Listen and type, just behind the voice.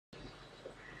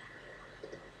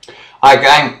Hi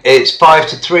gang, it's 5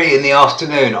 to 3 in the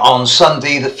afternoon on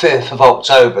Sunday the 5th of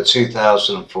October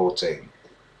 2014.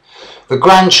 The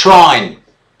Grand Trine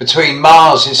between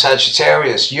Mars in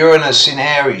Sagittarius, Uranus in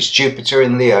Aries, Jupiter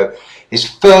in Leo is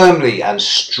firmly and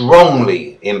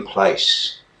strongly in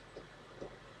place.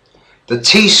 The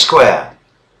T-square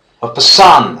of the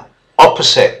Sun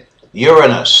opposite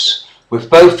Uranus, with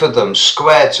both of them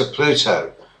square to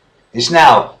Pluto, is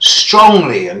now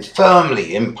strongly and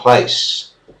firmly in place.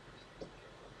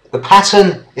 The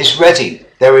pattern is ready.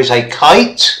 There is a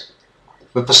kite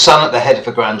with the Sun at the head of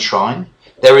the Grand Trine.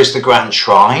 There is the Grand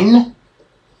Trine.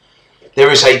 There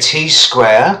is a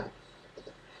T-square.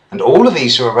 And all of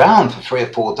these are around for 3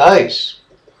 or 4 days.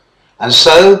 And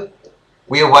so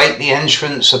we await the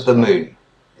entrance of the Moon.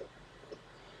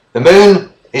 The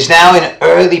Moon is now in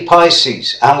early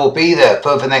Pisces and will be there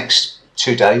for the next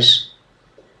 2 days.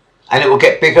 And it will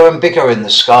get bigger and bigger in the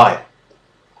sky.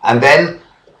 And then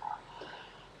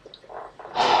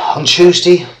on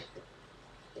Tuesday,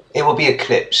 it will be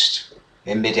eclipsed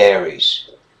in mid-Aries,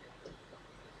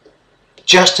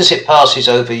 just as it passes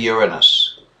over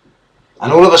Uranus.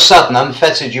 And all of a sudden,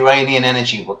 unfettered Uranian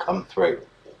energy will come through.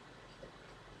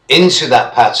 Into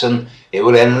that pattern, it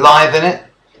will enliven it.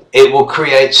 It will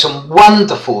create some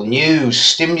wonderful new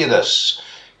stimulus.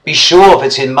 Be sure of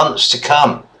it in months to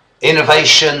come.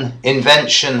 Innovation,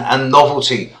 invention, and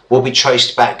novelty will be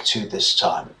traced back to this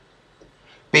time.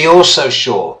 Be also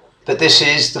sure that this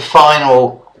is the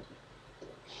final,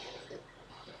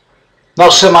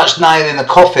 not so much nail in the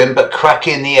coffin, but crack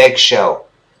in the eggshell.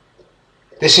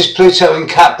 This is Pluto in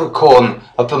Capricorn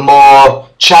of the more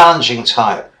challenging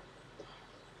type.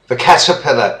 The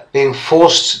caterpillar being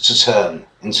forced to turn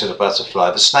into the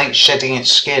butterfly, the snake shedding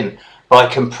its skin by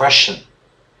compression.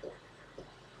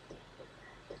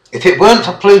 If it weren't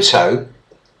for Pluto,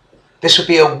 this would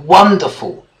be a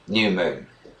wonderful new moon.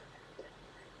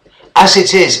 As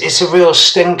it is, it's a real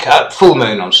stinker. Full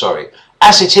moon, I'm sorry.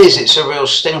 As it is, it's a real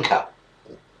stinker.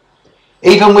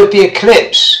 Even with the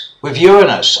eclipse, with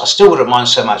Uranus, I still wouldn't mind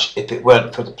so much if it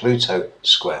weren't for the Pluto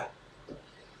square.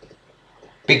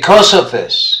 Because of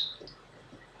this,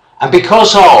 and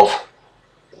because of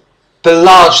the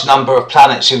large number of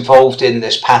planets involved in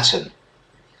this pattern,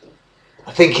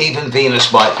 I think even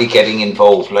Venus might be getting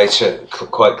involved later,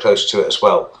 quite close to it as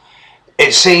well.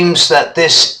 It seems that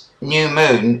this new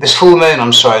moon, this full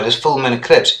moon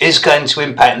eclipse is going to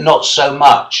impact not so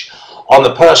much on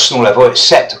the personal level,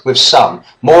 except with some,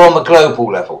 more on the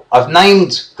global level. I've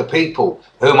named the people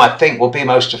whom I think will be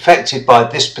most affected by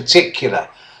this particular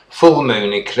full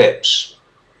moon eclipse.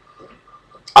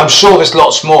 I'm sure there's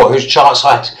lots more whose charts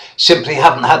I simply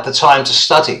haven't had the time to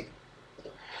study.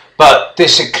 But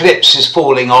this eclipse is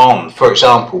falling on, for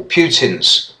example,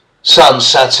 Putin's Sun,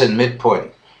 Saturn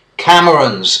midpoint,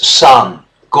 Cameron's Sun,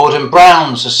 Gordon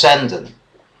Brown's ascendant,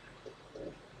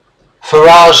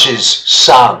 Farage's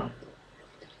Sun.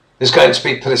 There's going to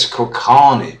be political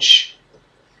carnage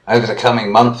over the coming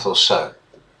month or so.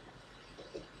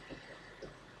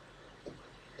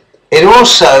 It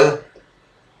also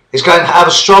is going to have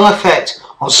a strong effect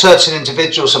on certain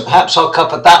individuals, and perhaps I'll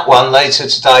cover that one later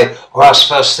today or else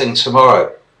first thing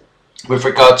tomorrow with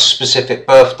regard to specific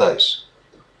birthdays.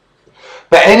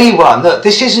 But anyone, look,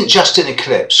 this isn't just an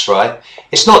eclipse, right?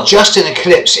 It's not just an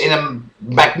eclipse in a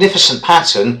magnificent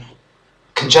pattern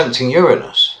conjuncting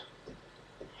Uranus.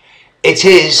 It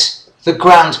is the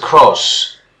Grand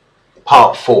Cross,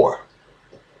 part 4.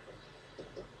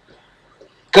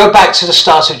 Go back to the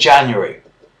start of January,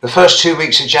 the first 2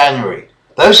 weeks of January.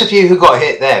 Those of you who got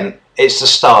hit then, it's the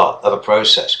start of a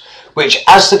process, which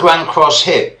as the Grand Cross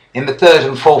hit in the 3rd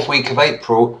and 4th week of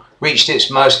April, reached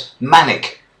its most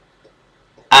manic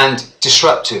and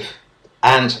disruptive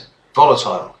and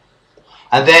volatile.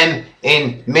 And then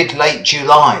in mid-late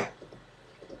July,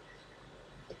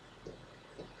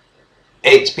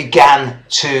 it began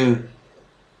to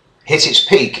hit its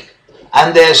peak.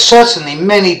 And there's certainly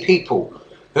many people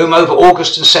whom over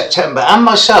August and September, and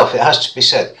myself it has to be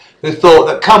said, who thought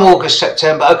that come August,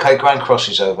 September, okay, Grand Cross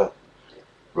is over.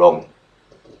 Wrong.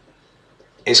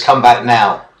 It's come back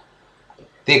now.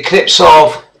 The eclipse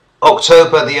of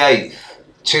October the 8th,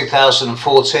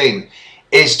 2014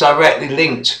 is directly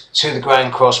linked to the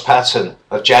Grand Cross pattern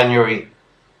of January,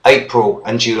 April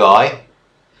and July,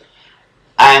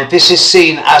 and this is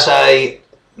seen as a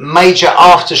major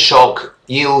aftershock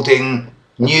yielding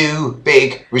new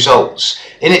big results.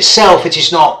 In itself it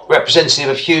is not representative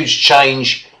of huge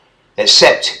change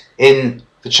except in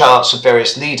the charts of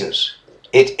various leaders.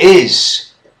 It is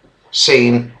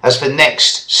seen as the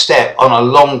next step on a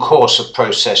long course of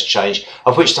process change,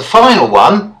 of which the final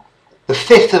one, the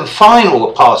fifth and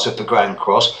final part of the Grand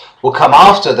Cross, will come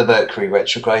after the Mercury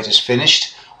retrograde is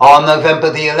finished on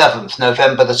November the 11th,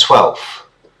 November the 12th,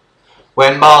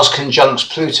 when Mars conjuncts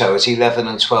Pluto at 11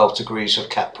 and 12 degrees of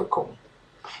Capricorn.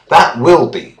 That will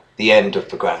be the end of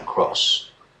the Grand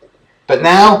Cross. But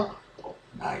now,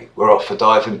 no, we're off a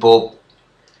diving board.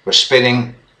 We're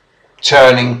spinning,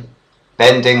 turning,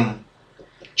 bending,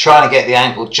 trying to get the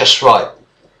angle just right,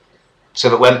 so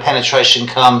that when penetration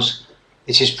comes,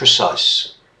 it is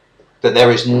precise, that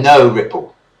there is no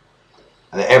ripple,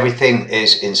 and that everything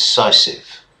is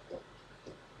incisive.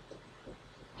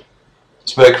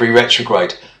 This Mercury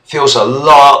retrograde feels a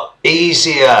lot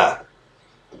easier.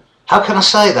 How can I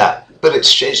say that? But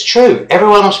it's true.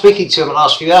 Everyone I'm speaking to in the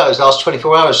last few hours, last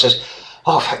 24 hours says,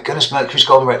 oh, thank goodness Mercury's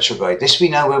gone retrograde. This we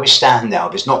know where we stand now.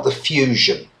 It's not the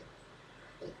fusion.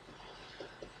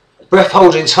 Breath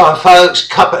holding time, folks.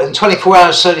 In 24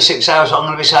 hours, 36 hours, I'm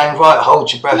going to be saying, right,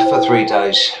 hold your breath for 3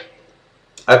 days.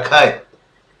 Okay.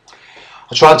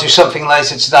 I'll try and do something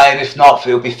later today, and if not,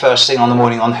 it'll be first thing on the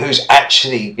morning on who's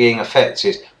actually being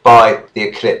affected by the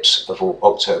eclipse of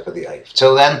October the 8th.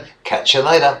 Till then, catch you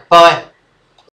later. Bye.